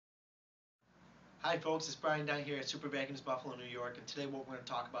Hi folks, it's Brian down here at Super Vacuums Buffalo, New York, and today what we're going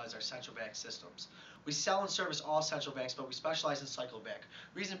to talk about is our cyclovac systems. We sell and service all cyclovacs, but we specialize in cyclovac.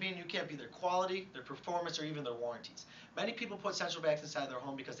 Reason being, you can't beat their quality, their performance, or even their warranties. Many people put cyclovacs inside their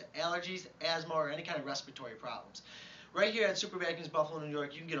home because of allergies, asthma, or any kind of respiratory problems. Right here at Super Vacuums Buffalo, New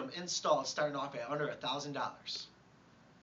York, you can get them installed starting off at under $1,000.